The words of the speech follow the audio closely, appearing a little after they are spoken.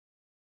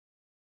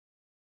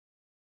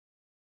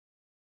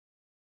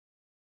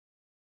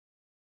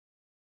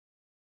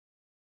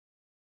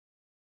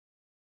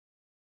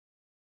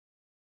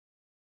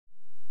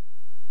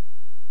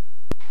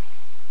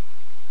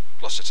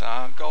Gloucester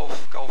Tower,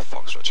 Golf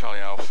Foxtrot Charlie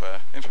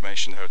Alpha,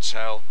 information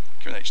hotel,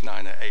 QNH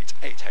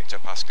 988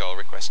 hectopascal,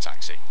 request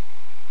taxi.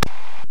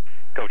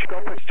 Golf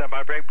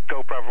standby break,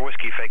 Golf Bravo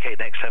Whiskey, vacate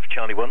next left,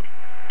 Charlie 1.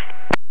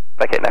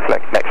 Vacate next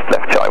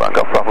left, Charlie 1,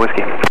 Golf Bravo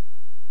Whiskey.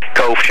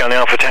 Golf Charlie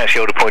Alpha, taxi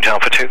holder point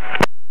Alpha 2.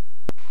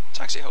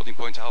 Taxi holding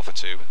point Alpha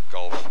 2,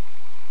 Golf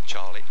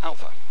Charlie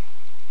Alpha.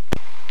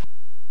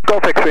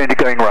 Golf X-ray India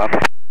going around.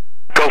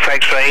 Golf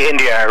X-ray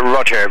India,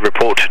 roger,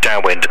 report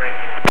downwind.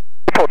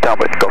 Report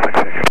downwind, Golf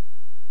X-ray.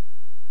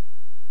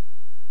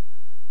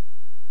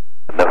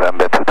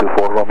 November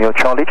 224 Romeo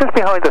Charlie, just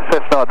behind the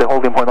Cessna, the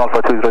holding point Alpha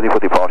 2 is ready for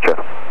departure.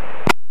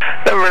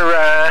 Number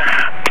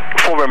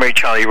 4 Romeo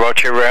Charlie,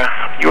 roger,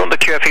 you're on the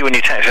QFE when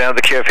you taxi now,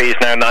 the QFE is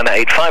now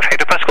 985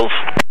 hectopascals.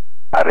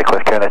 I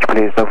request QNH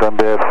please,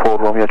 November 4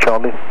 Romeo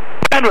Charlie.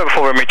 And November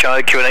 4 Romeo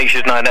Charlie, QNH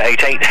is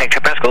 988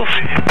 hectopascals.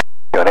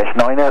 QNH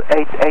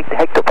 988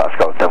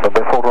 hectopascal,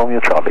 November 4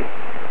 Romeo Charlie.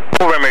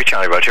 4 Romeo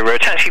Charlie, roger,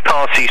 taxi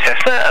past the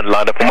Cessna and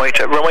line up and wait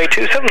at runway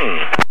 27.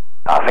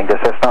 I think the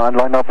Cessna and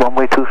line up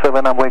runway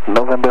 27, I'm waiting,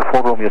 November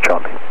 4 Romeo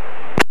Charlie.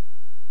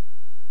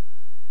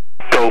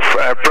 Golf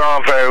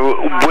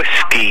Bravo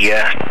Whiskey,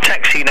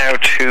 taxi now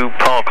to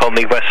park on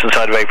the western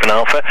side of Open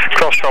Alpha,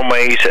 cross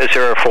runways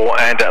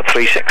 04 and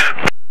 36.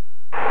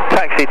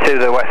 Taxi to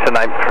the western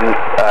apron,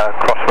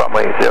 cross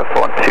runway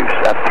 04 and 36,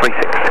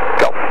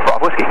 Golf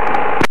Bravo Whiskey.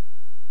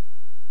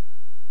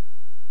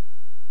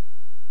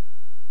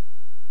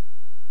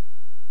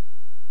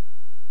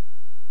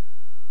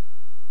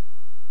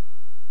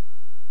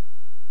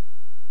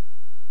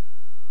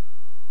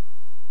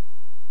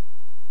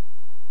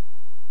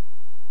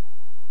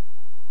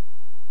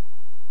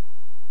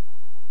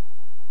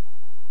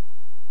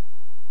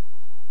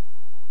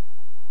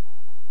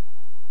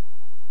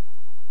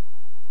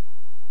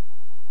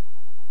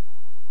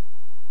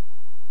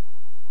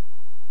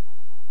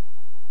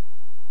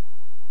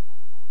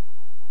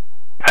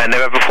 And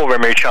November 4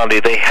 Romeo Charlie,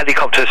 the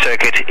helicopter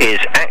circuit is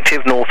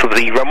active north of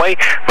the runway.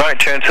 Right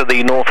turn to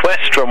the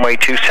northwest, runway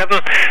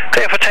 27.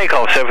 Clear for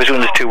takeoff, surface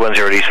wind is 210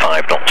 degrees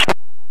 5 knots.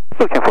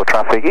 Looking for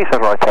traffic, east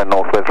and right turn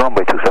northwest,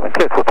 runway 27,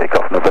 clear for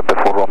takeoff, November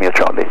 4 Romeo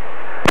Charlie.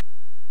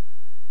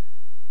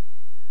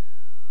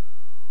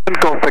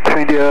 Golf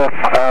X-ray India,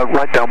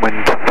 right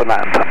downwind for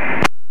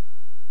land.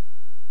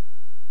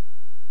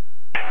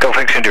 Golf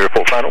X India,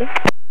 report final.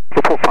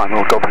 Report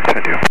final, Golf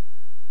X-ray India.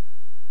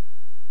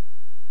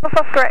 Golf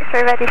Oscar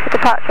X-ray ready for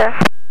departure.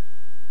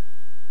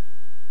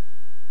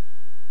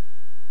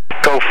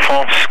 Golf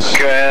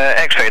Oscar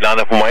X-ray, line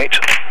up and wait.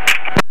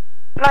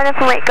 Line up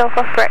and wait, Golf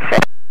Oscar X-ray.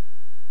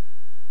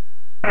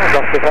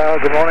 Gloucester Tower,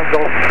 good morning,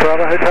 Golf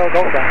Bravo Hotel,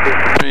 Golf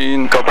Yankee.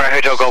 Green. Golf Bravo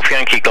Hotel, Golf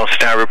Yankee, Gloucester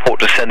Tower, report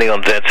descending on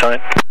dead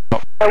side.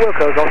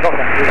 Wilco, Golf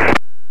Yankee.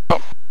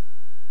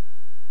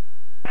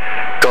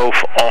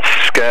 Golf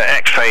Oscar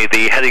X-ray,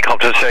 the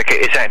helicopter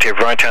circuit is active,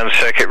 right hand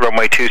circuit,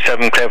 runway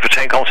 27, clear for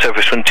takeoff,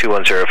 surface wind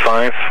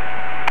 2105.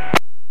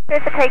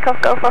 Clear for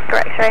takeoff, Golf Oscar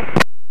X-ray.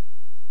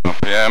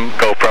 PM.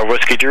 Golf Bravo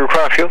Whiskey, do you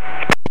require fuel?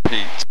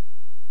 Pete.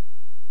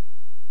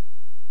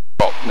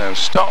 Stop, no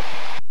stop.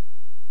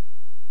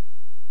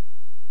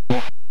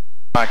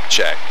 Bag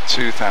check,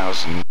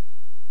 2000.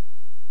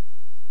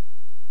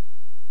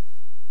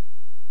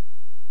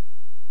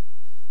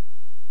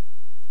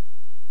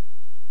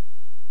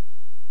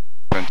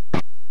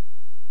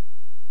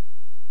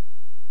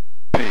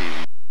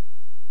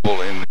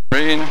 Ball in the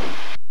green,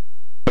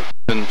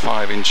 and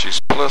 5 inches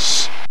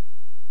plus,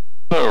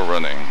 slow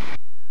running.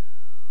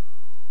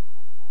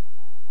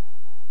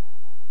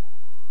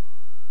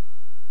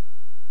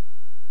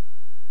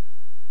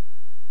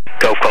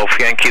 Golf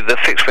Yankee, the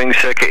fixed wing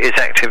circuit is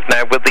active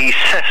now with the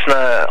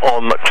Cessna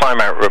on climb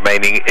out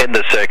remaining in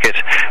the circuit,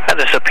 and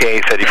there's a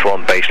PA-34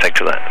 on base leg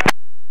to that.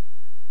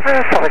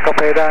 Traffic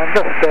copy down,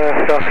 just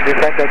starting to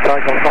descend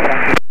outside Golf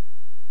Yankee.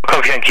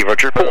 Golf Yankee,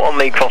 roger, report on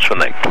the crosswind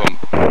leg. Pump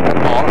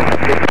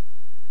on.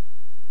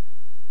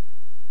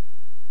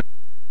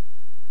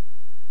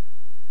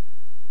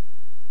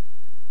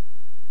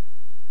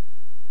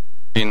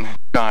 In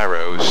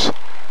gyros,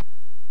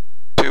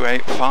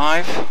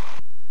 285.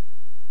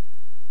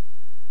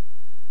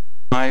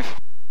 5.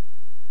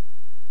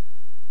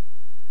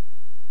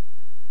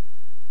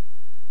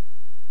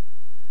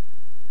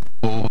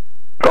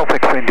 Golf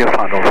X India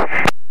finals.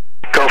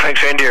 Golf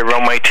X India,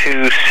 runway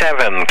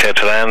 27, clear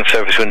to land,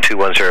 surface wind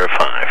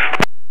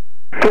 2105.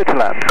 Clear to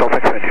land, Golf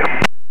X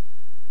India.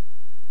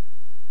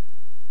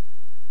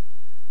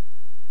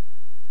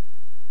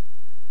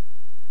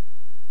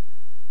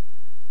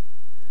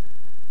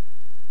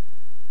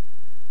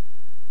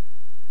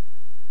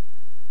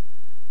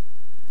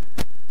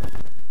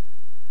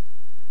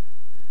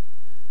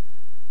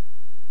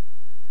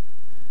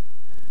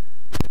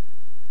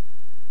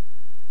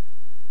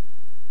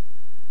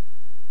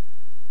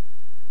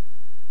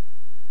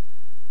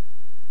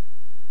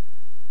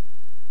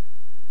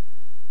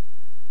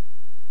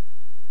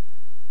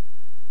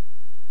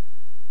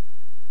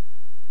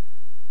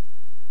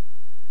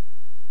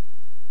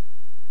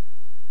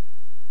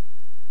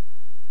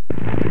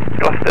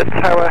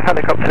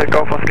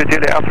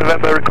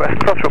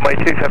 Cross runway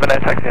 27, air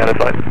taxi out of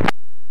flight.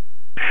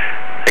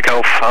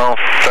 Golf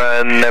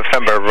Alpha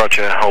November,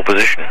 roger, hold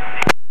position.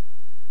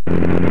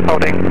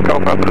 Holding,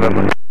 Golf Alpha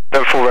November.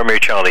 November 4 Romeo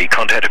Charlie,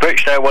 contact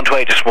approach now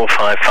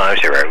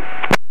 128.550.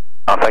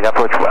 I'll take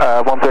approach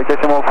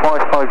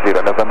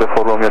 128.550, November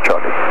 4 Romeo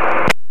Charlie.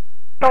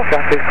 Golf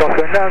Yankee,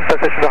 crosswind down,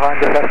 position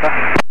behind the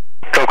Cessna.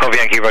 Golf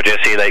Yankee, roger,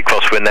 see you late,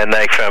 crosswind, then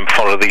they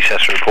follow the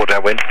Cessna report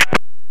downwind.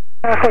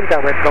 Call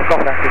downwind, Golf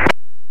Yankee.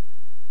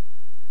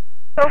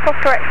 Golf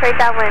Oscar X-ray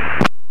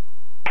downwind.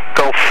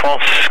 Golf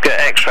Oscar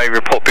X-ray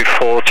report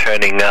before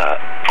turning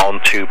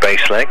onto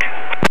base leg.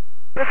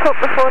 Report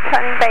before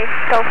turning base,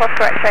 Golf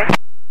Oscar X-ray.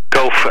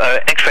 Golf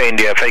X-ray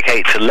India,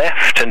 vacate to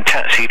left and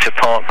taxi to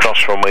park,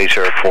 cross runway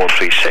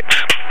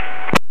 0436.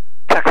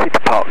 Taxi to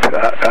park and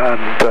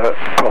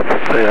cross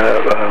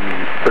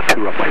the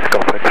two runways,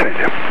 Golf X-ray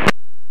India.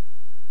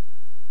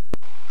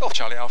 Golf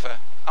Charlie Alpha,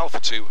 Alpha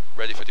 2,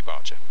 ready for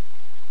departure.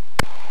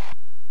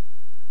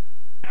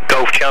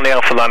 Golf Charlie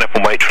Alpha, line up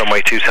and wait,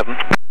 runway 27.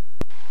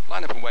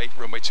 Line up and wait,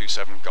 runway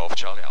 27, Golf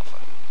Charlie Alpha.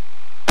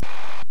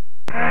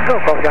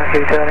 Golf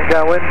Yankee, turning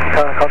downwind,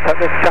 contact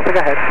this traffic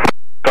ahead.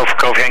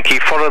 Golf Yankee,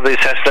 follow the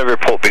Cessna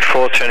report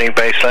before turning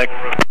base leg.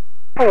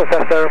 Follow the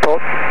Cessna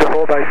report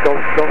before base, Golf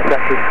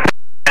Yankee.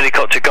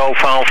 Helicopter Golf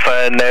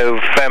Alpha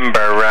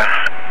November,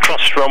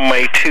 cross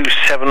runway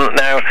 27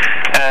 now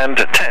and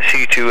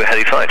taxi to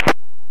heli flight.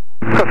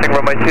 Crossing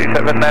runway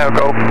 27 now,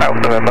 Golf Alpha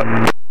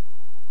November.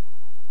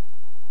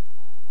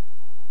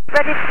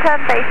 Ready to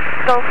turn base,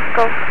 Golf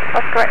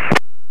Oscar X-ray.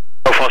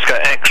 Golf Oscar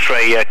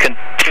X-ray,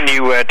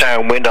 continue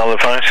downwind, I'll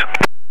advise.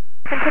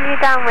 Continue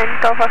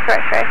downwind, Golf Oscar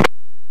X-ray.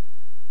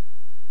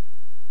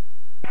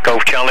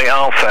 Golf Charlie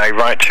Alpha, a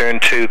right turn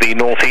to the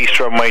northeast,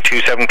 runway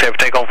 27, clear for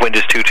takeoff, wind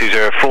is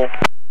 2204.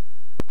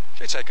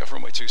 Okay, take off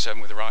runway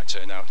 27 with a right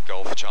turn now,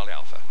 Golf Charlie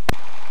Alpha.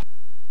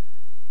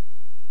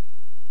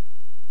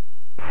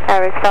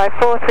 Aeros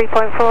 54,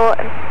 3.4,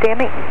 and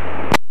DME.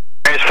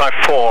 Aeros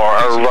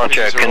 54,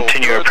 roger,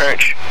 continue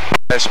approach.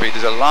 Airspeed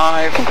is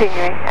alive.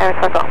 Continuing, Aeros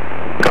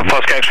 54. Golf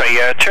Oscar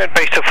X-ray, turn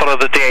base to follow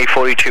the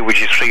DA42,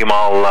 which is 3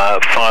 mile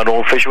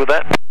final, visual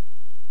there.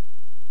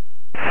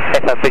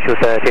 Yes, visual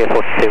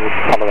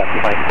DA42, follow that,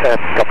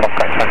 Golf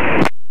Oscar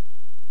X-ray.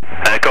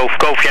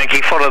 Golf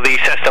Yankee, follow the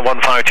Cessna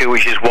 152,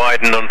 which is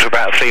widened onto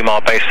about 3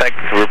 mile base leg,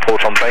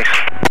 report on base.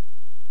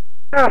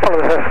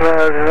 Follow the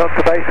Cessna up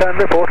to base and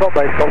report on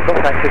base, Golf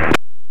Yankee.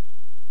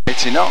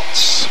 80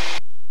 knots.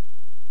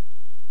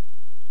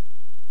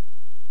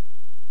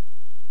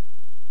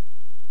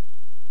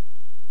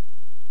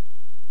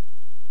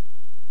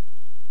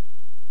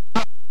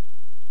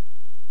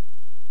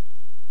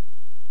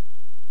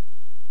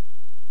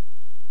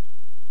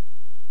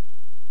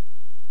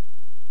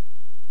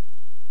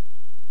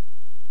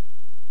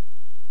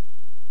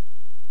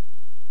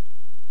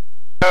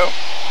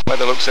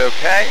 Weather looks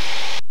okay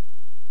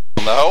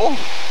on the whole.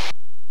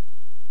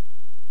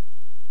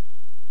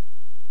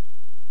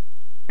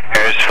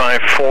 Aeros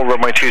 54,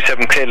 runway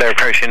 27, clear low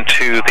approach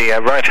into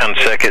the right hand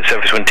circuit,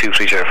 surface wind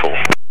 2304.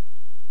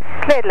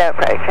 Cleared low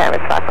approach,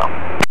 Aeros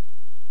 54.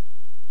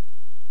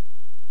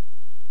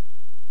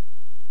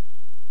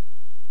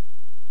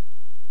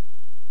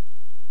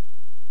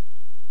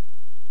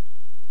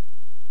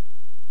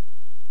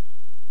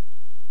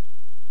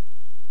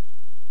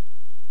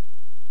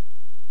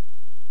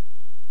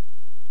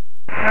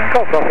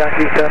 Golf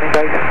Yankee, turning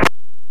base.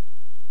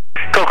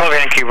 Golf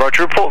Yankee,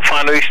 roger, report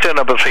final, still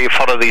number 3,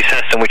 follow the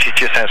Cessna, which is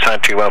just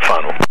outside 2 well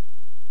final.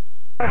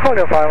 Call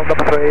your final,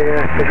 number 3,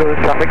 visual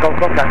traffic, Golf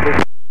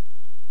Yankee.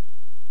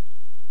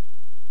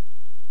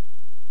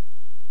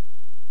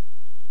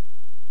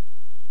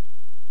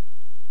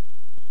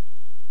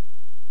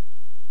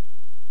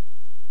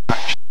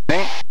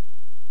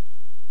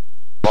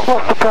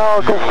 What's the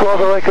power, Golf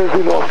Bravo Echo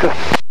Zulu Oscar?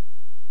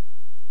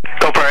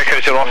 Golf Echo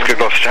Zulu Oscar,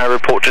 Gloucester,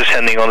 report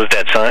descending on the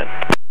dead side.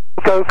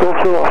 Go, Golf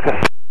Zulu Oscar.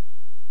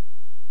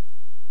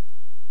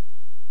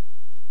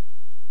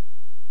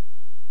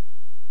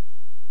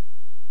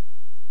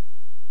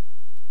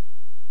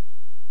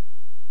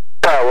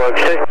 Power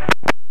works,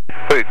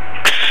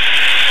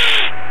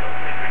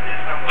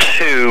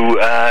 2,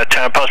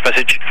 tower pass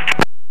message.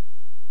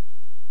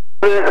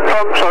 The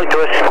front side to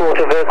escort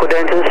a vehicle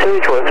down to the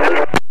sewage works,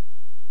 please.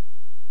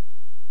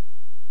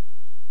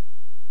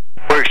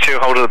 Works 2,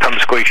 hold of the pump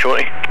squeeze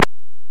shortly.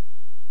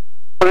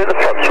 We're at the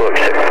front works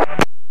 2.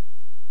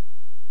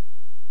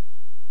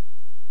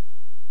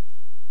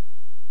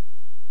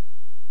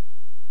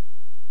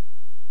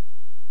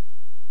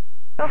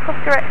 Golf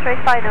Oscar X-ray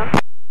final.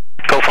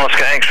 Golf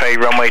Oscar X-ray,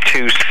 runway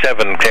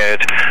 27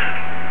 cleared.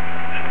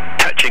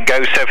 Touch and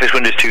go, surface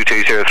wind is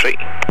 2203.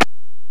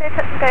 Clear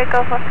touch and go,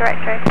 Golf Oscar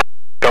X-ray.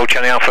 Golf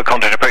Charlie Alpha,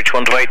 contact approach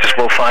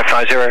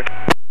 128.550.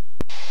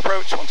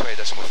 Approach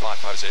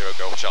 128.550,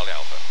 Golf Charlie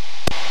Alpha.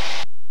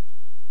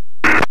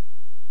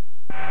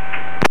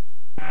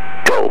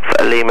 Golf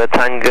Lima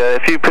Tango,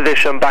 if you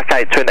position back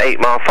out to an 8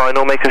 mile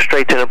final, make a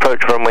straight in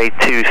approach runway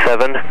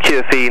 27,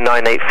 QFE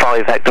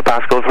 985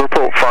 hectopascals,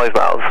 report 5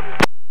 miles.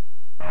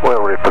 We'll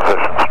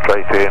reposition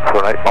straight in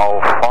for an 8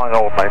 mile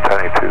final,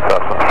 maintaining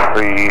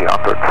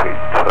 2,300 feet.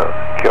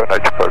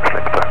 QNH approach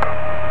Lima Tango.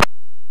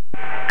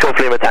 Golf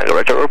Lima Tango,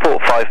 Roger.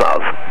 Report 5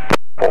 miles.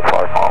 Report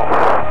 5 miles.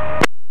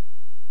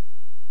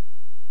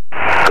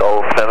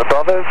 Golf November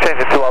Bravo,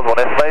 changing to Wild 1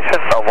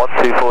 estimation on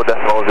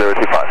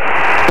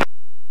 124.025.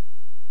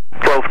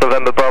 Golf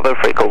November Bravo,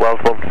 free call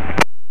Wellesbourne.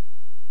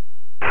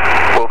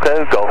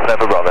 Wilco, Golf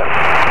November Bravo.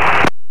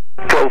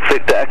 Golf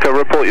Victor Echo,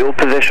 report your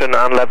position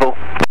and level.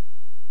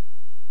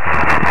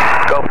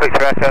 Golf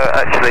Victor Echo,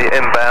 actually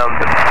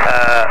inbound,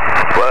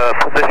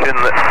 position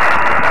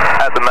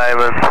at the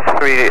moment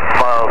 3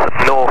 miles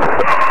north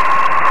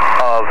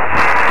of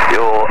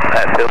your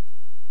airfield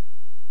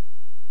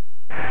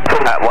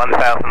at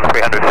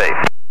 1,300 feet.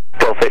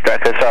 Golf Victor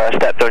Echo, sorry I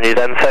stepped on you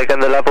then, say again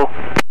the level.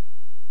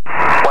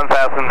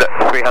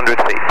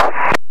 1,300 feet.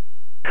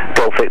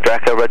 Golf Victor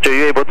Echo, Roger, are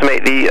you able to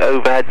make the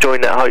overhead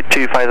join at height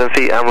 2,000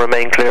 feet and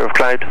remain clear of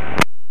cloud?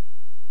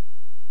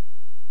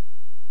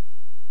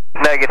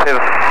 Negative.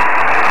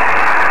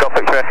 Golf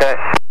Victor Echo.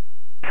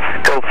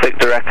 Golf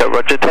Victor Echo,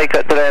 Roger, take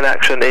that delay in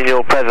action in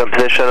your present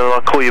position and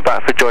I'll call you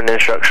back for joining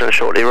instructions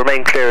shortly.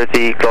 Remain clear of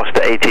the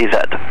Gloucester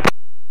ATZ.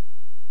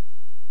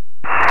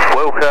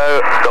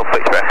 Wilco, Golf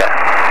Victor Echo.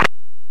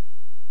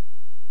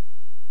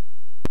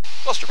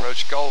 Gloucester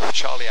approach, Golf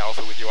Charlie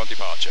Alpha with you on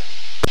departure.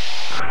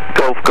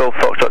 Golf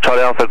Foxtrot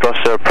Charlie Alpha,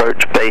 Gloucester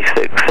approach,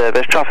 basic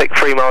service. Traffic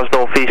 3 miles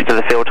northeast of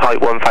the field,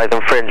 height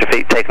 1,300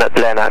 feet, taking that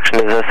delay in action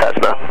is a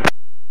Cessna.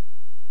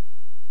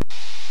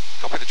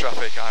 Copy the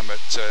traffic, I'm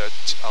at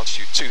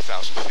altitude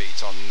 2,000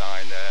 feet on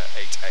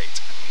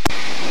 988.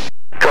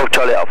 Golf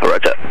Charlie Alpha,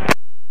 Roger.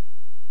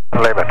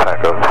 Lima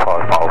Tango,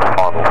 5 miles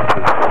final,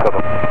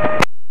 27.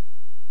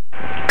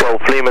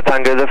 Golf Lima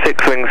Tango, the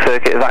fixed wing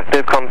circuit is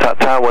active,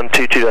 contact tower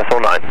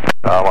 122.9.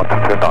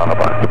 129,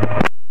 bye.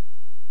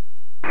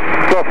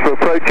 Gloucester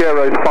approach,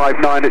 Aeros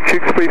 59 at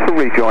Tewkesbury for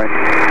rejoin.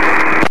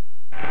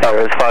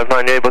 Aeros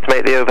 59, you able to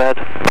make the overhead?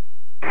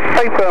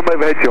 A firm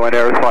overhead join,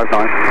 Aeros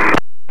 59.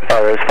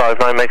 Aeros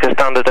 59, make a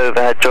standard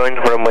overhead join,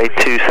 runway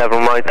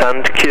 27 right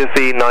hand,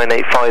 QFE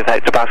 985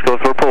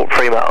 hectopascals, report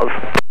 3 miles.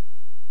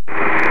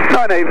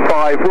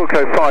 985,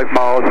 Wilco 5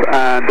 miles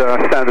and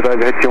standard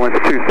overhead join for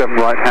 27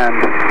 right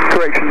hand.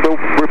 Correction, Bill,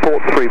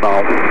 report 3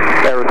 miles,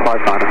 Aeros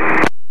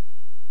 59.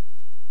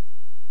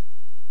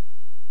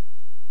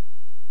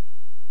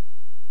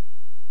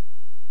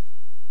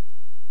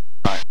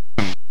 Right,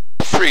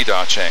 3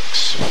 DAR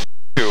checks,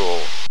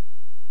 fuel.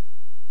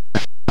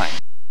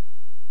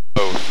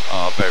 Both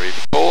are very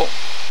full.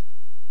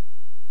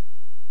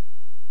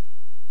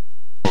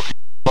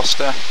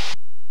 Gloucester.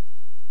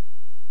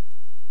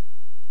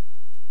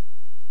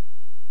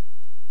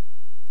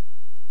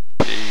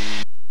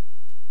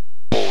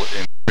 All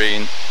in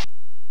green.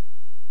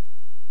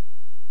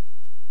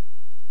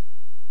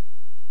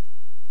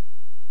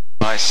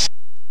 Nice.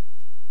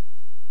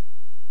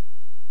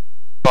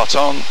 Spot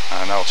on,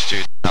 and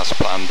altitude as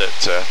planned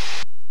at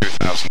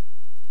 2,000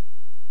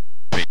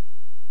 feet.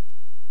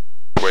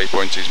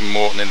 Waypoint is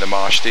Morton in the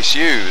Marsh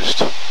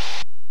disused.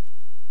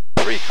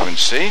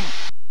 Frequency.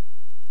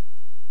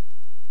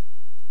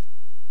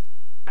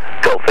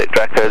 Golf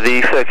Victor Echo,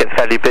 the circuit's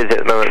fairly busy at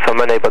the moment, so I'm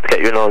unable to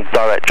get you in on a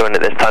direct join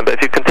at this time, but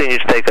if you continue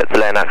to take that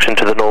delay in action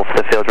to the north of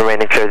the field,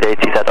 remaining clear of the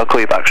ATZ, I'll call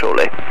you back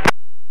shortly.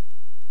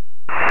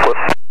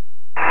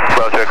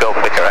 Roger, Golf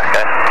Victor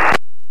Echo.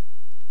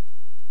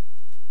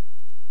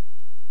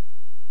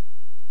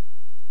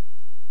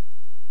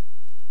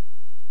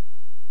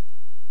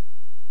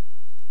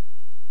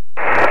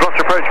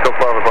 Gloucester approach, Golf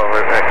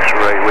Bravo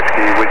X-ray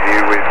Whiskey with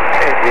you with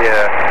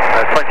India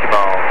 20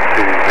 miles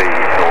to the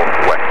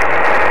northwest.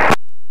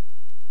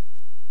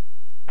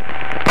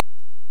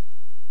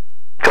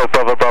 Golf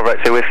Bravo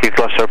X-ray Whiskey,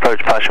 Gloucester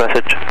approach, patch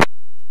message.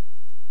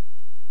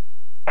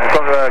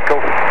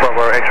 Golf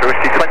Bravo X-ray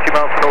Whiskey 20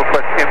 miles to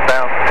northwest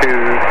inbound to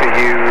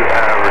you,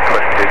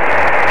 requested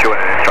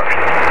joining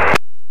instructions.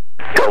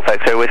 Golf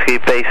X-ray Whiskey,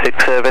 basic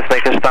service,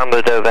 make a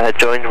standard overhead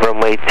join,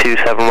 runway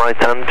 27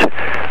 right hand,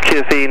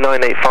 QFE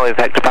 985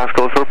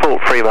 hectopascals,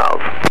 report 3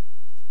 miles.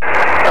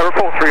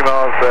 Report 3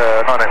 miles,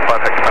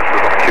 985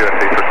 hectopascals on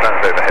QFE for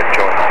standard overhead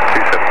join on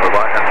 27 for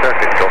right hand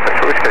circuit, Golf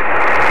X-ray Whiskey.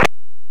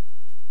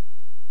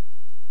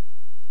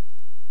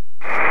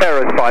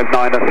 Aeros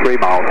 59 at 3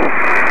 miles.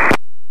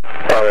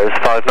 Aeros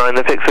 59,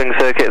 the fixed wing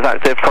circuit is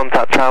active,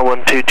 contact tower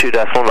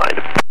 122.9.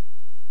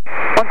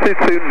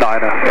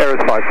 1229,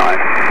 Aeros 59.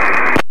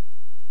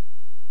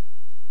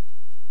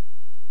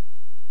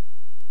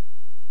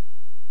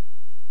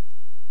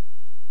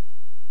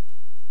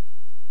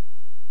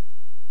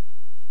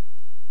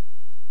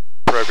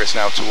 Progress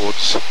now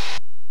towards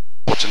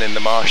Barton in the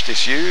Marsh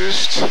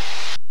disused.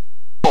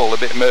 All a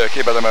bit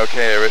murky, but I'm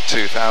okay here at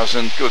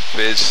 2,000. Good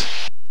fizz.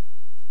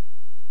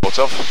 Port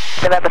off.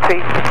 November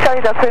 3,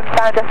 Charlie Delta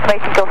inbound,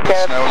 estimated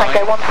Gloucester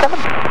Tango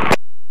 17.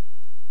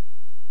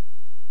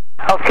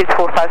 Altitude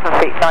 4,000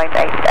 feet,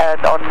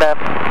 98, on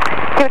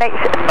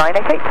QNH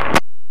 988.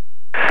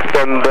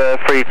 Number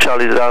 3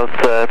 Charlie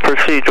Delta,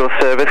 procedural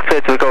service,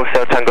 clear to the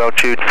Gloucester Tango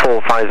altitude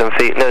 4,000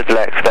 feet, no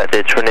delay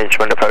expected to an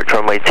instrument approach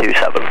runway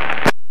 27.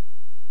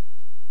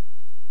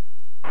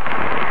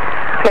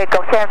 Clear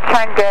Gloucester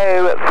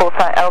Tango,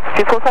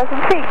 altitude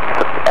 4,000 feet,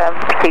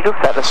 procedural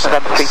service,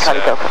 November 3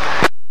 Charlie Delta.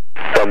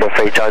 Number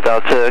 3 Charlie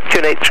Delta,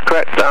 QNH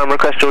correct,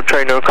 request your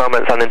training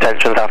requirements and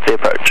intentions after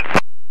the approach.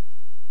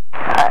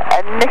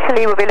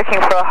 Initially we'll be looking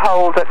for a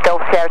hold at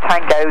Golf Sierra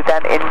Tango,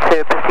 then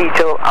into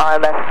procedural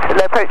ILS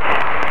low approach.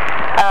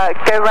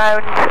 Go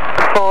round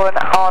for an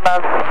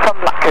RNAV from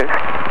Laku,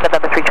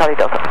 November 3 Charlie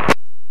Delta.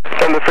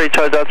 Number 3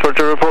 Charlie Delta,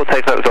 roger report,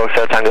 take note of Golf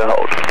Sierra Tango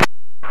hold.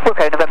 We'll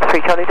go November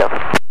 3 Charlie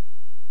Delta.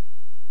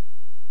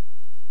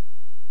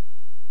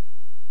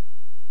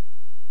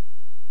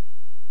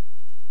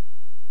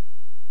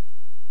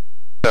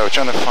 So we're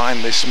trying to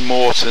find this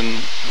Morton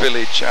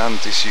village and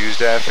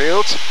disused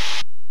airfield.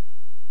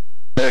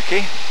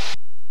 Turkey.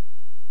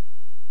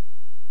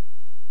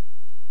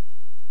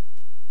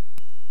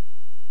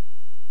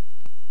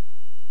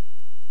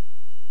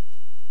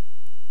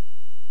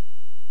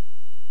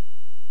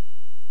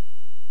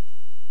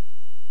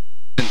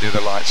 Didn't do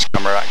the lights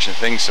camera action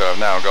thing, so I've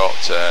now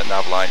got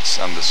nav lights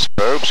and the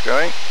strobes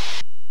going.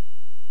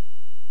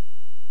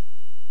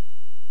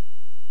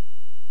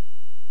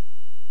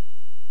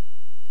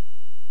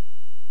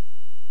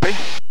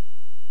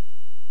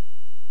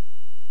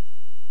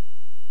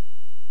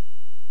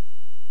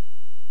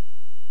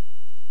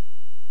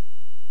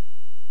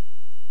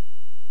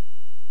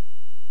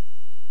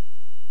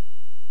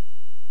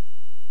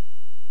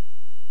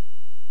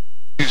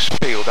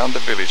 Field and the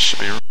village should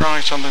be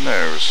right on the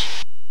nose.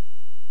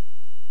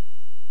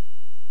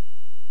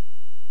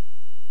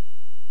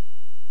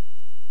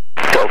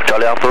 Golf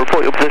Charlie Alpha,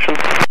 report your position.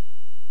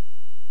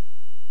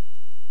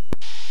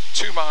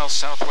 2 miles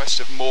southwest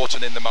of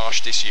Morton in the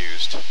marsh,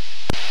 disused.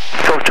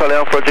 Golf Charlie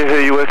Alpha, roger, who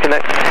are you working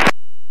next?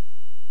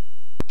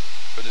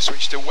 Going to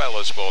switch to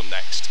Wellesbourne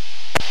next.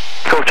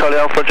 Golf Charlie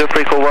Alpha, roger,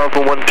 pre-call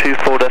Wellesbourne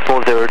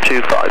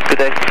 124.025, good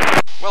day.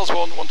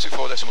 Wellesbourne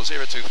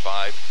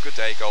 124.025, good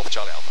day, Golf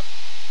Charlie Alpha.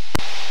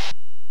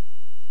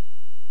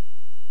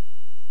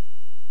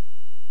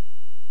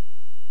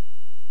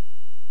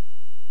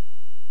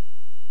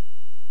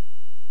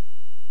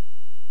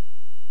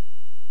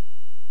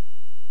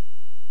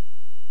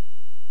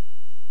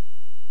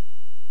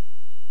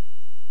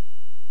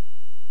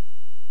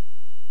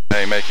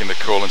 Making the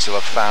call until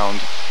I've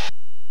found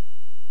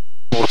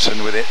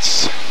Morton with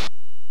its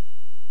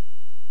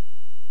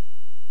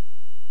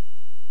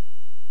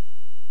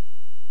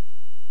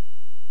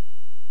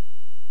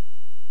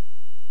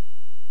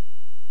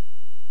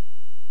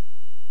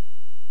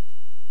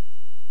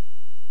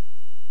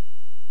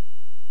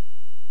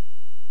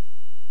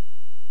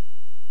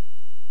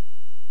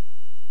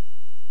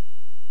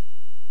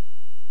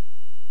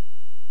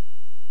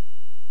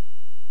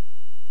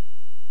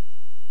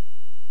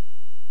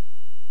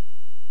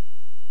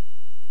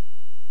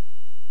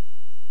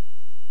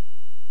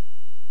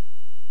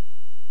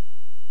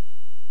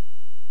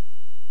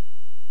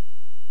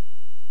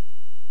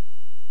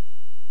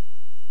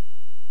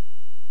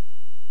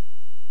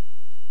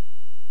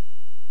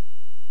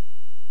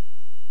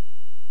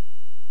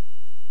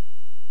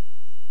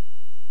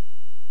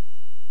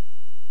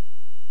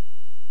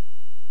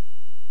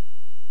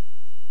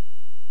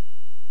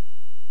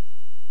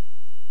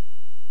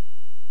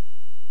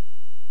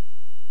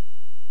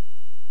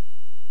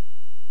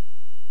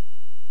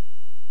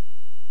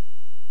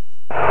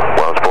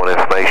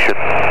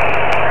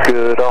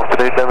Good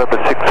afternoon, November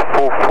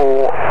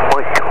 644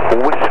 Mike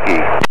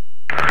Whiskey.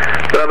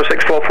 November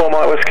 644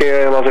 Mike Whiskey,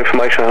 miles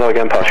information, hello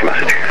again, pass your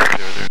message.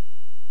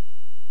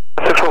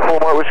 644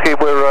 Mike Whiskey,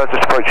 we're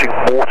just approaching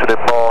Morton in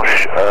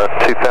Marsh,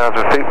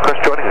 2,000 feet, request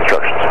joining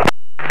instructions.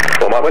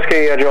 Well, Mike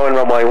Whiskey, join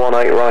runway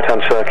 18 right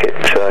hand circuit,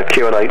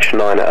 QNH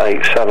 9 at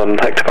 87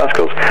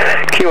 hectopascals.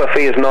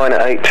 QFE is 9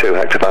 at 82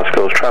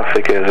 hectopascals,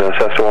 traffic is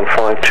Cessna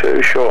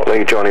 152,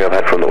 shortly joining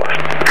overhead from the west.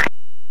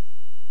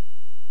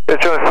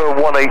 Join for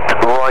 18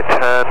 right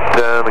hand,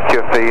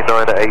 QFE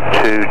 9 at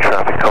 82,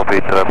 traffic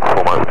copied, November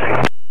 4 Mike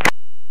Whiskey.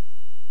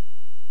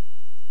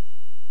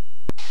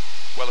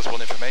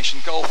 Wellesbourne information,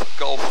 Golf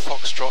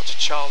Foxtrot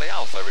Charlie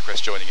Alpha,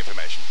 request joining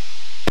information.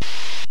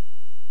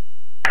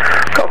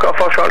 Golf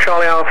Foxtrot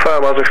Charlie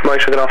Alpha, miles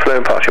information, good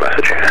afternoon, pass your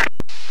message.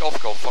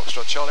 Golf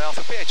Foxtrot Charlie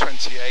Alpha,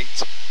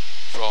 BA28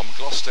 from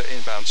Gloucester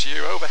inbound to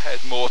you, overhead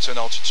Morton,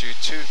 altitude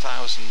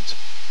 2,000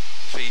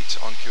 feet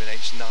on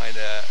QNH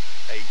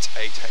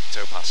 988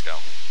 hectopascal.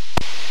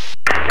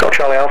 Golf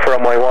Charlie Alpha,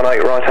 runway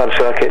 18 right hand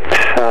circuit,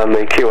 and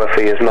the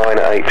QFE is 9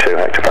 at 82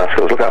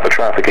 hectopascals. Look out for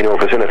traffic in your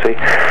vicinity,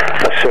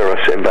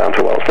 Aeros inbound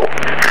to Wellesbourne.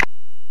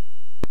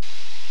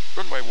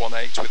 Runway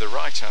 18 with a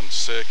right hand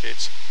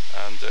circuit,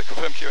 and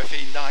confirm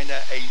QFE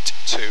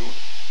 982.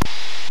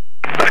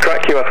 That's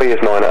correct, QFE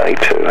is 9 at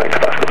 82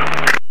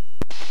 hectopascals.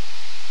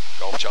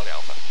 Golf Charlie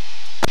Alpha.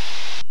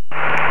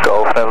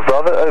 Golf November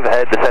Bravo,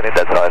 overhead, descending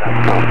dead side.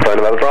 Golf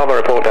November Bravo,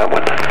 report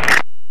downwind.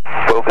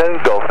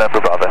 Wilco, Golf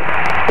November Bravo.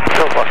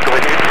 Golf Oscar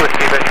Whiskey,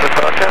 Whiskey, Victor,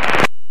 departure.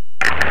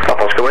 Golf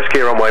Oscar Whiskey,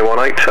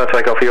 runway 18,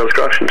 take off your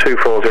instruction,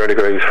 240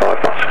 degrees,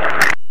 5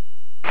 knots.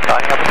 I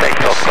have a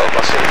take off, Golf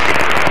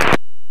Oscar.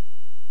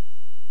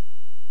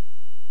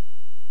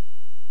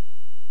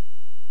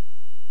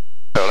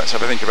 So let's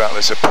have a think about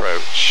this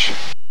approach.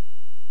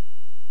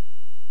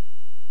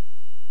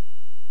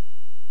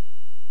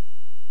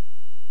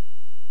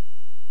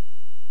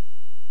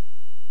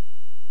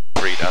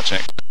 Radar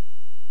check.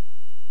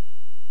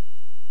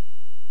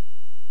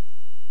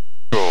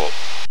 Cool.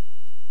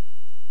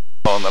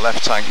 On the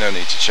left tank, no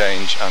need to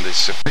change and is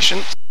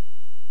sufficient.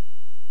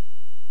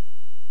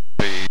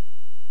 Be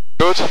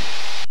good.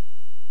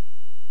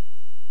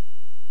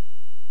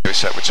 We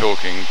said we're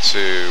talking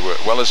to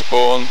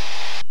Wellesbourne.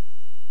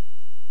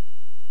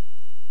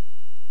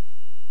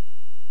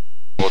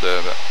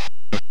 Order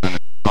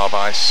carb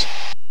ice.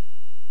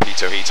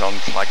 Pitot heat on,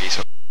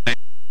 claggy.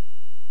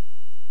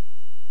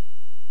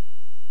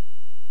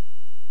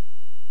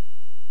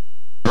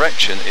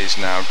 Direction is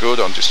now good.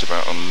 I'm just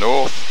about on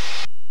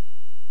north.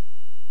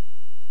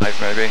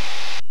 5 maybe.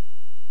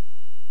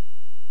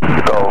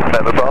 Golf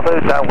November Bravo,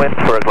 downwind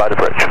for a glide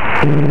approach.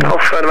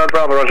 Golf November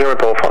Bravo, roger,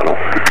 report final.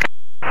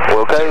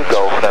 We'll go,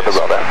 Golf November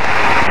Bravo.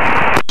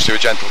 Just do a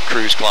gentle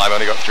cruise climb,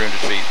 only got 300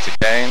 feet to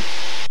gain.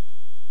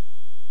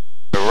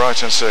 The right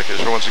hand circuit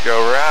is we want to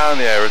go around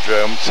the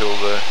aerodrome till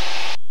the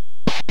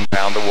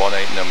down the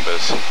 18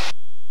 numbers.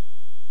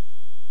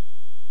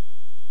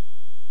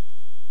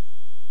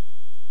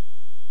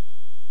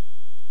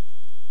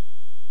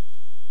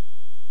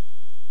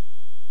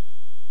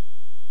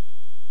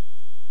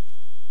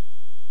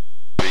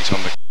 Feet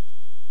on the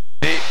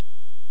feet.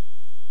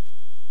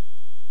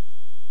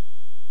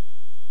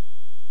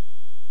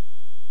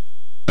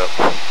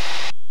 Up.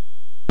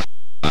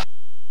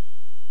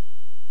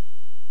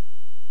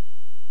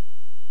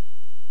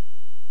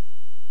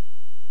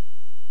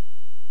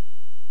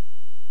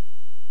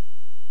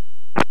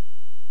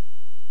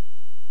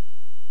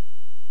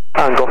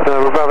 And Golf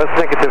November Bravo,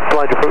 negative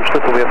glide approach,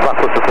 this will be a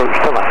flatfoot approach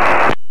to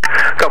left.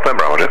 Golf November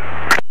Bravo, roger.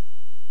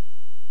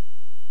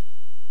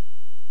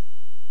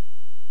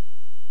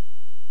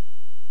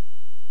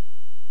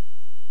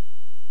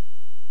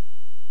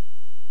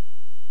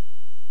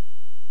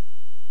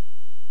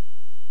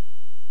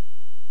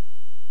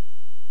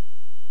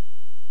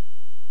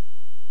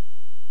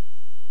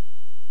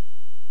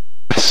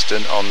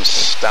 Western on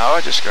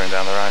Stour, just going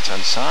down the right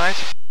hand side.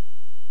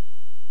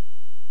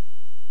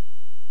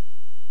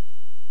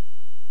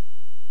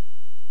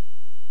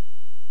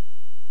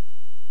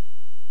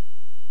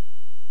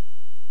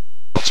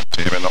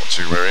 Not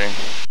too worrying.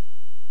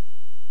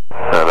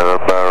 November,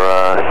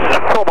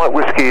 4 Mike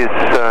Whiskey is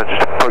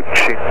just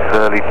approaching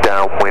early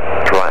downwind,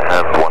 right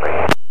hand 18.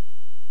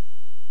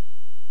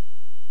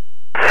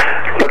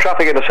 No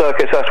traffic in the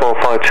circuit,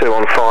 S152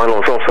 on final.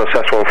 There's also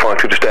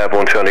S152 just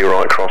airborne turning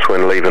right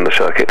crosswind, leaving the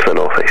circuit to the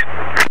northeast.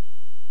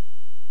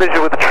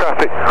 Visual with the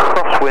traffic,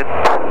 crosswind,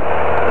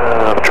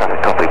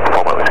 traffic copy,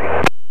 4 Mike Whiskey.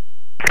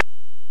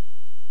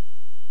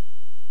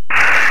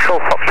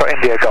 Golf Foxtrot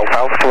India Golf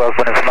Alpha to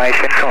Wellesbourne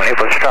information, currently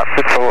above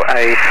Stratford for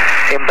a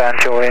inbound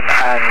join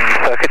and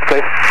circuit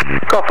please.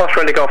 Golf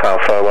Foxtrot India Golf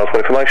Alpha, Wellesbourne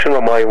information,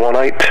 runway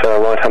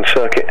 18, right hand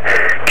circuit,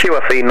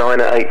 QFE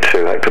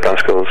 982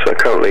 hectopascals,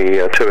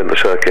 currently 2 in the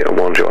circuit and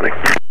 1 joining.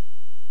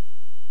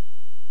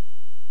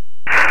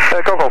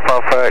 Golf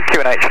Alpha,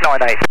 QNH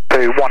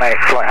 982, 18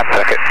 right hand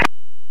circuit.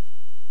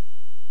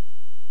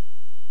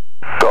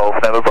 Golf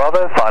November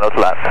Bravo, final to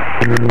land.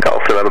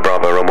 Golf November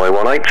Bravo, runway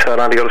 18,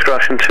 landing on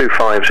discretion,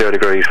 250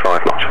 degrees,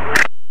 5 knots.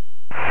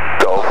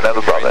 Golf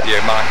November Bravo.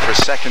 India Mike for a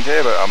second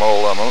here, but I'm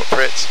up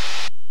for it.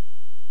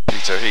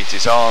 Pitot heat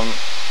is on.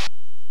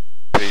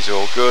 He's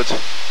all good.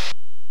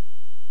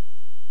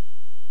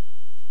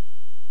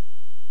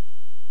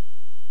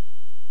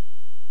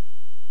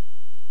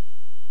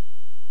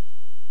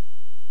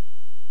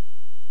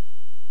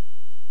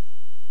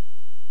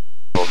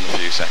 Hold in a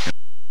few seconds.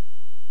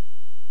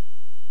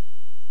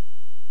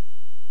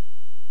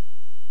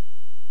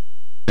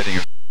 Heading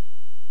of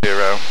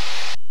 0.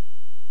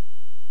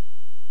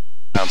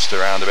 Bounced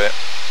around a bit.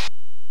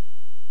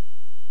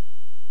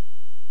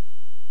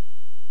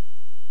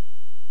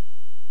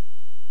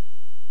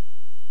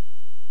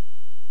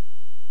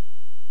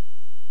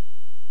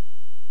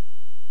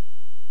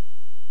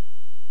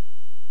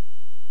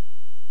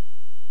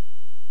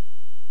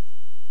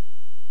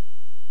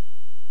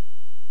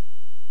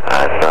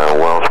 And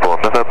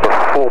Wellesbourne November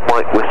 4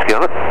 Mike Whiskey.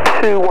 I've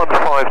got 2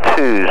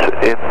 152s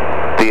in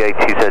the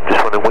ATZ,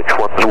 just wondering which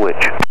one's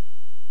which.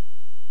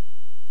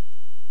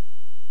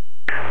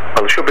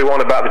 Well, there should be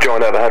one about to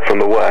join overhead from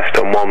the west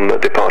and one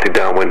that departed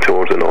downwind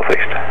towards the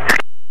northeast.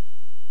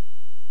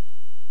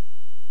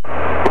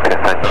 Okay,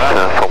 thanks.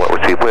 4 Mike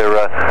Whiskey.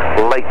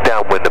 We're late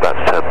downwind, about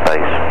to turn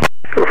base.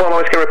 4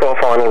 Mike Whiskey, report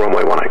final,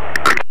 runway 18.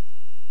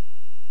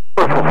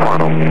 Report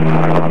final.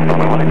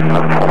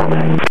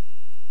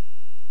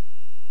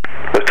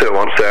 There's 2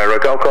 once there.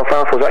 Golf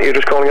Alpha, was that you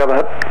just calling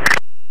overhead?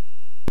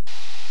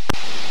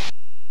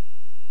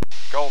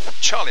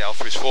 Golf Charlie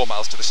Alpha is 4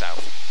 miles to the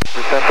south.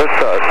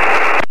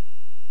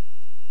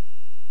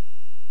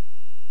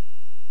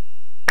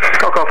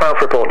 Golf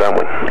Alpha, report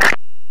downwind.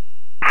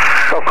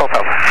 Golf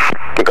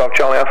Alpha. Golf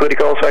Charlie Alpha, would you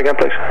call, say again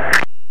please?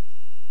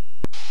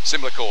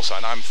 Similar call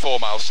sign, I'm 4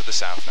 miles to the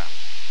south now.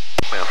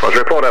 Alpha, Roger,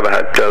 report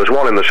overhead. There's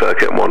one in the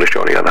circuit and one is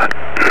joining overhead.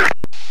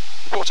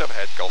 Report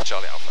overhead, Golf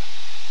Charlie Alpha.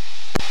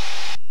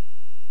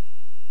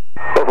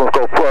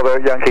 Golf Bravo,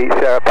 Yankee,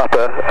 Sierra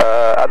Papa,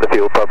 at the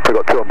fuel pump. We've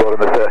got 2 on board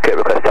in the circuit.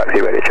 Request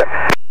taxi, ready, check.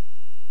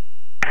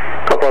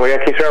 Golf Bravo,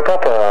 Yankee, Sierra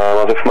Papa,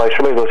 lots of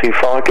information, visibility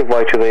 5, give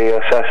way to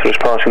the Cessna is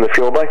passing the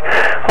fuel bay.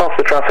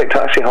 After traffic,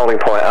 taxi holding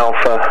point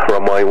Alpha,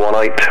 runway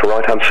 18,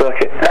 right hand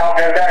circuit.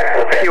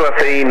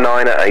 QFE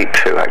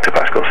 982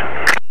 hectopascals.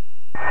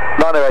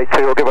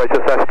 9082, we'll give way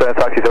to Cessna and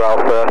taxi to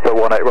Alpha, so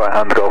 18 right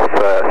hand Golf,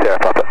 Sierra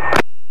Papa.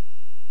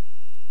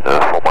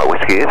 4 Mike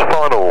Whiskey is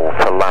final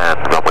to land,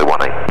 runway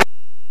 18.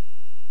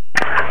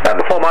 And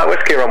the 4 Mike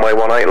Whiskey, runway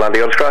 18,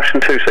 landing on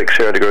discretion,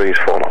 260 degrees,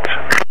 4 knots.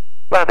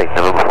 Landing,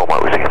 November 4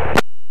 Mike Whiskey.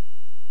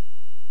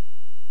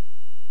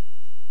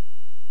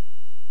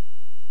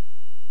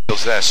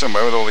 Field's there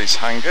somewhere with all these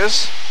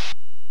hangars.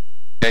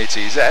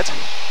 ATZ.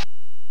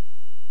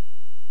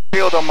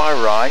 Field on my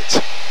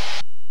right.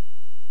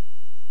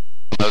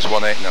 Those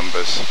 18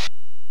 numbers.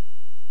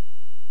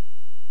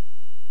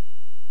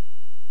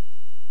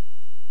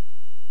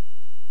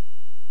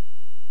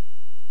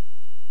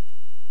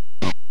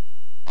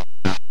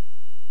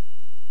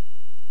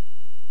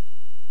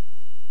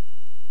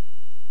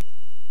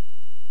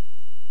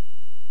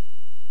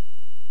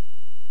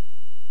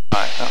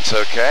 Right, that's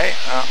okay.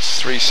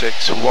 That's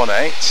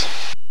 3618.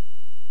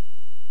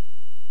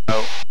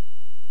 Oh.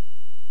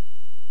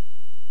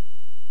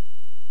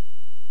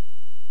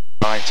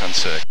 Right hand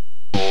circle.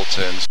 All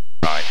turns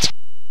right.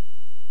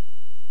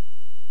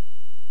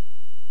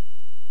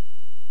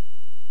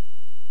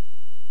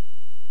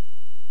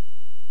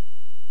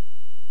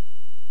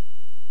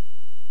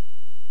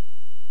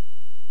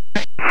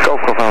 Golf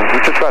Alpha,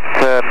 we're just about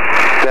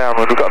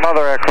downwind. We've got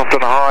another aircraft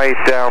on a high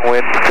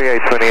downwind,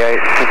 PA28,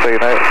 just so you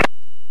know.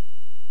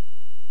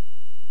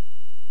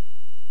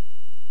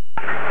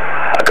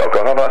 Golf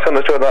Alpha, that's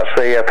understood. That's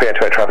the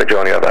PA28 traffic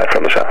joining overhead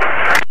from the south.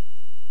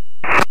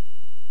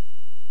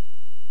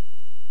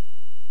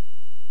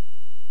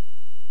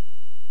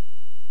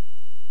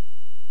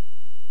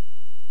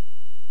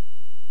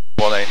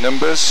 18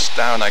 numbers,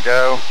 down I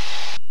go.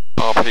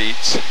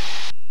 RPs.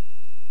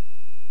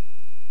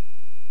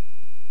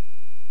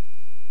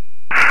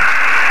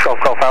 Golf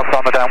Alpha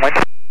on the downwind.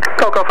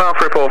 Golf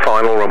Alpha, report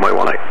final, runway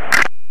 18.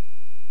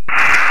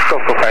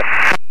 Golf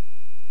Alpha.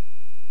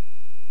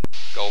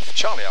 Golf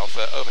Charlie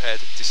Alpha, overhead,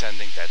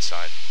 descending dead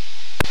side.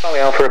 Charlie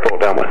Alpha,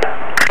 report downwind.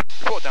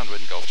 Report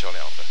downwind, Golf Charlie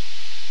Alpha.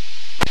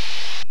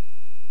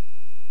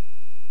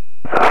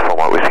 4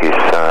 Mike Whiskey's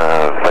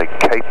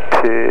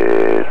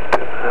vacated,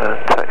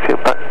 taxi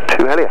back to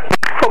Helia.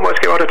 4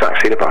 Whiskey, order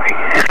taxi to parking.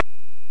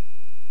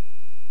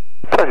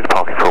 Taxi to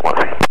parking, 4 Mike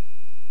Whiskey.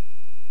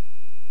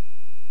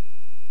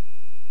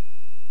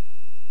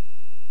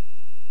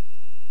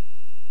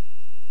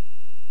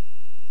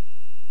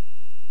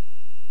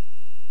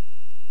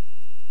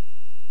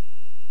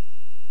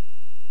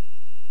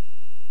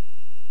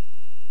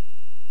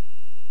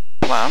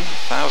 Plan,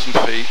 1,000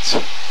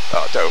 feet.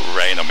 Oh, don't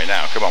rain on me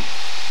now, come on.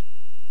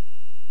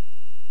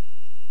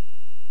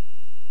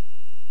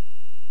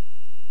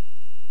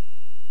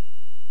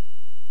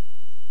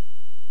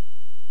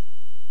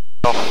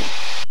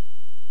 Off.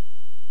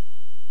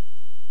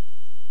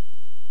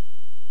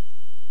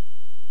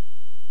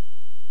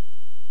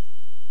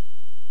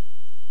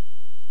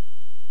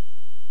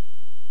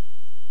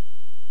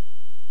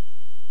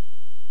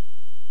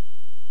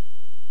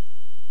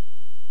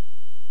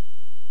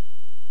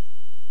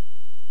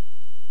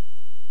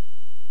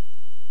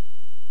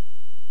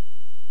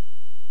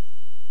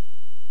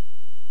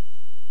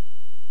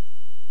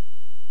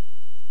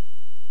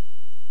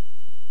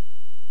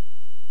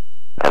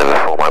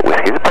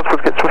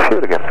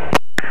 Again.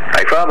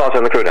 Hey, firm, I'll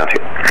send the crew down to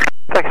you.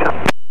 Thanks, sir.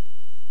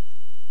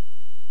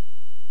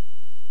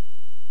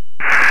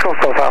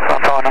 Golf Alpha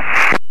on final.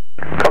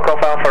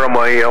 Golf Alpha,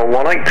 runway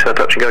 18,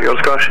 touch and go at your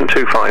discretion,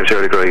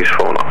 250 degrees,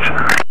 4 knots.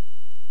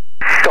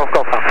 Golf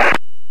Alpha.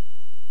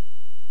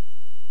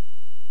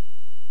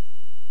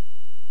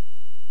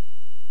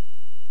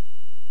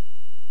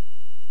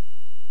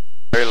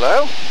 Very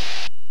low.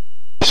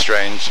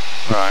 Strange.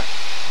 Right.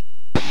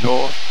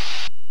 North.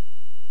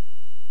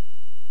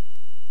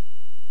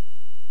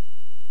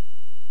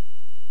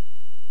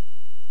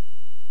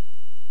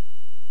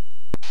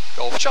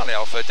 Golf Charlie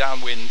Alpha,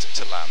 downwind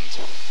to land.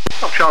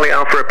 Golf Charlie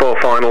Alpha,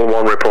 report final,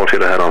 1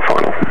 reported ahead on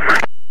final.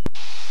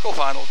 Call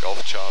final,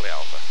 Golf Charlie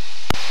Alpha.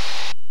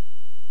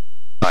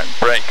 Right,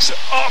 brakes are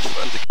off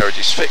and the carriage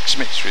is fixed,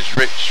 mixture is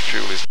rich,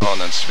 fuel is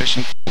on and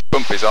sufficient,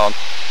 pump is on,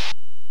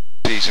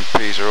 T's and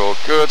P's are all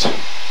good.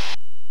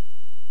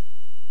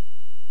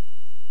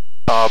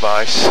 Carb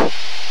ice,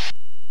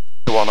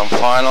 the 1 on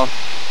final.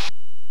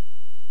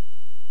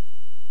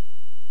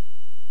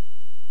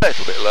 A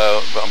little bit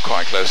low, but I'm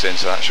quite close in,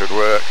 so that should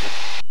work.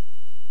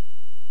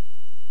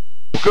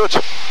 Good.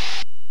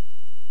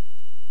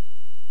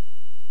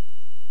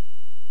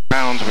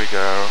 Round we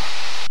go.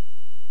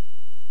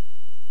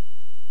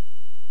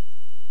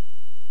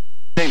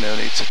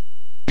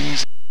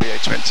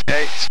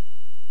 BA28.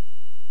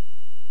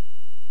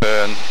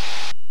 Burn.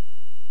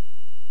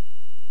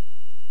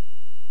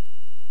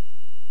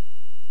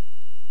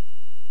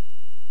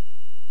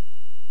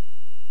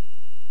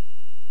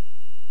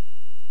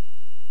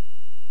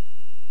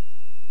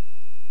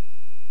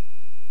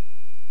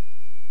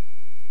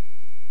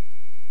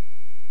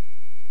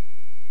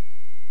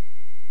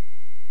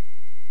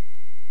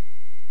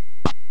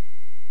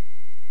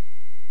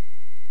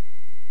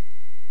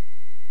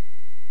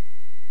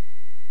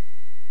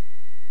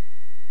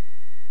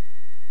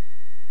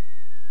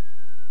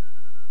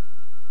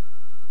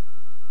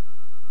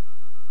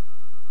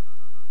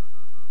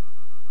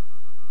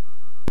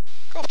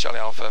 Golf Charlie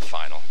Alpha,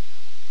 final.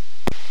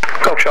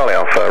 Golf Charlie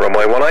Alpha,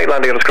 runway 18,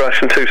 landing at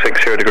discretion,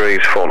 260 degrees,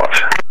 4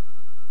 knots.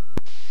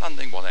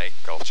 Landing 18,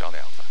 Golf Charlie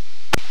Alpha.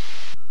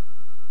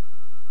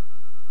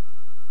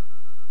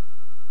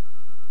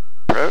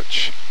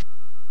 Approach.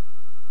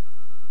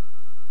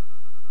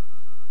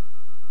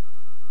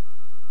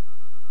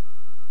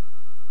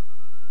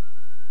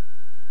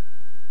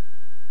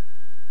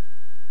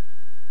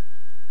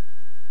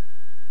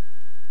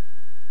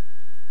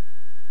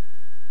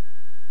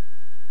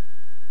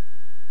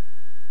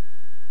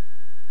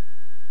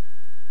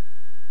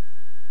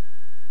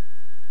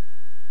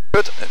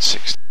 Good, at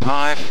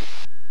 65.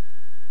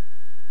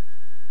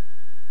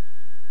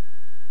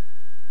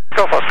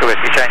 Golf Oscar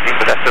Whiskey changing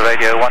to Delta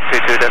Radio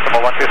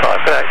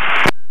 122.125, good day.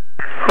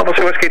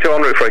 Oscar Whiskey to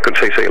en route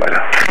frequency, see you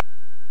later.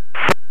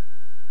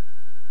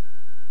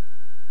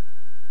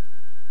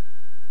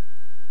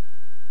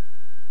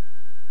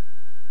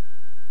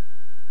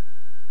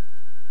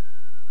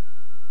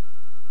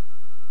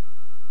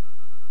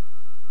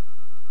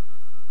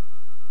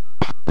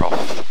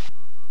 Prof.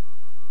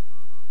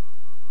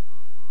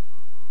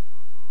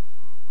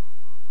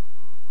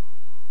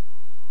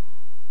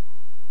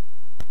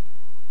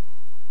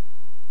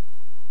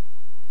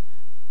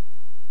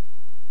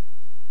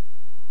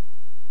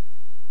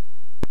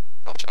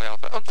 Golf Charlie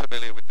Alpha,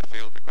 unfamiliar with the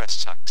field,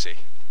 request taxi.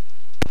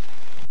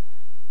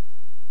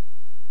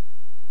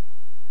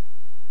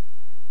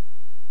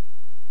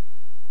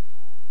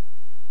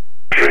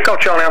 Golf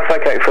Charlie Alpha,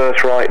 vacate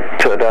first right,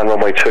 turn down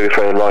runway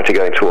 23 and right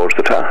again towards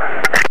the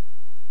tower.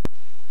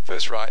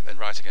 First right, then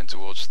right again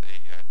towards the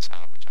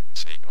tower, which I can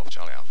see, Golf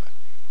Charlie Alpha.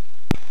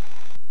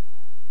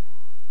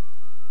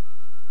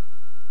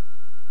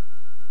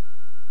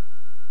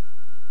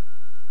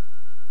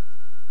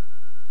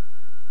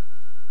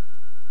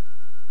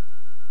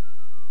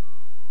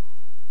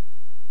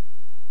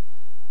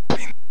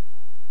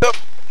 Up.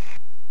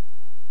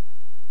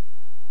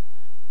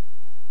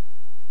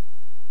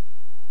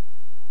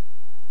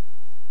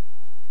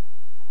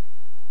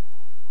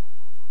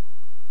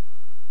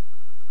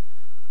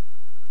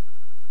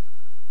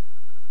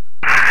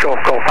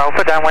 Golf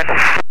Alpha, downwind.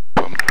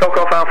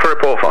 Golf Alpha,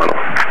 report final.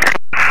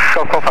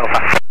 Golf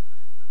Alpha.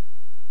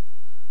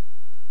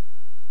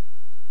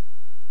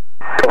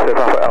 Golf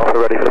Alpha,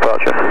 ready for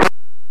departure.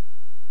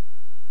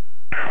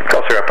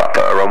 Golf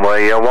Alpha,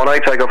 runway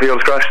 18, take off your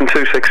discretion,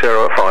 260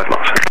 at 5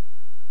 knots.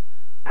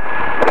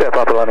 Sierra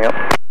Papa landing up.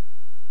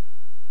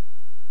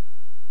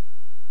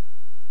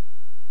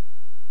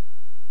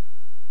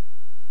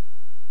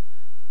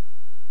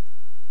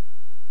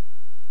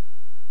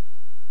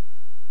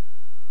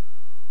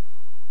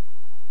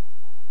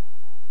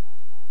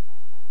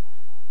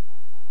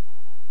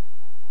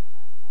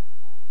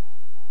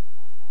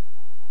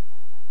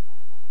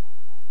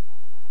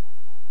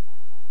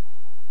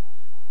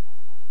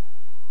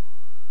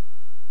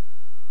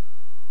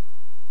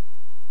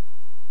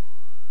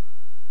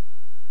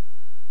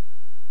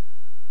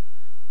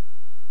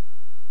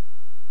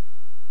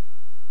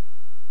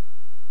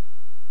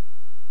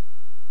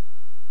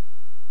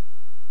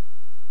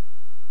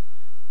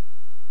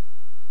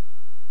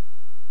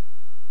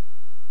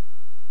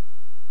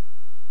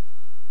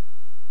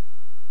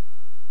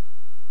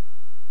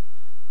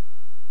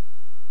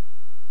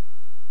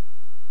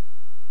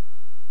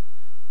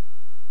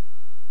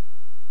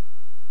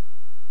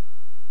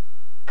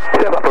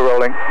 Sierra Papa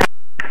rolling.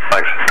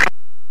 Thanks.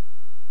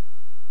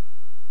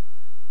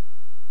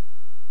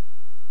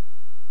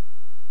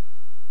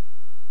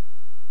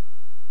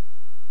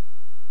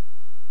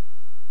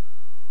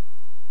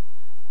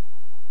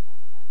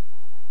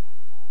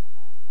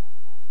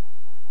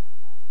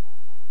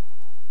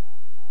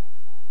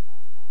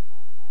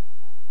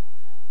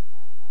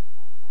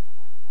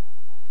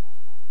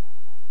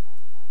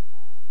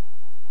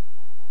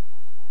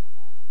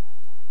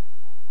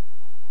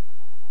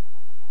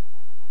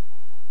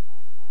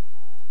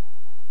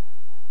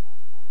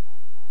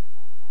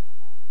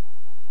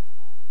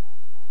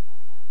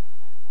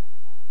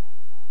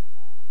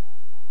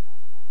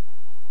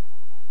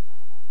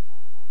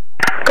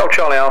 Golf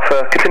Charlie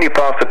Alpha, continue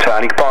past the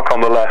town. You can park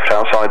on the left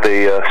outside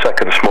the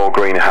second small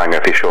green hangar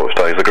if you're short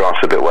stays. The grass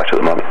is a bit wet at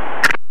the moment.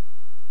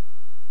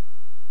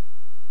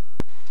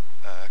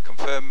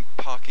 Confirm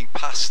parking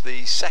past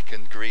the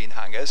second green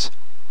hangars.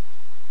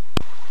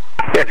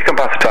 Yeah, if you come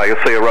past the tower,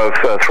 you'll see a row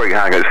of 3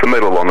 hangars. The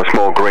middle one, the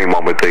small green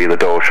one with the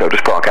door show.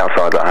 Just park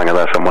outside that hangar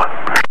there somewhere.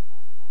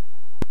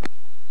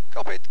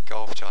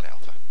 Golf Charlie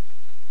Alpha.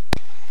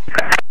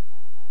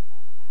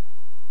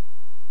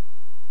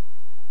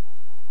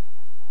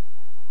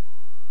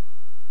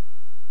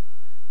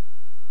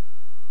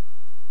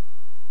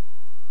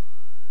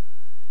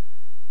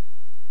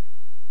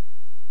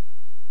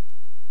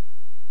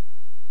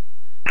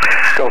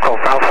 Golf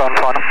Alpha on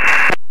final.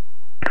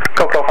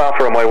 Golf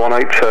Alpha runway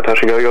 18,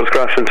 touching go, yours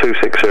crash and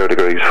 260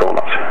 degrees, 4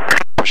 knots.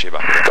 Push it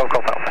back. Golf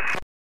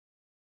Alpha.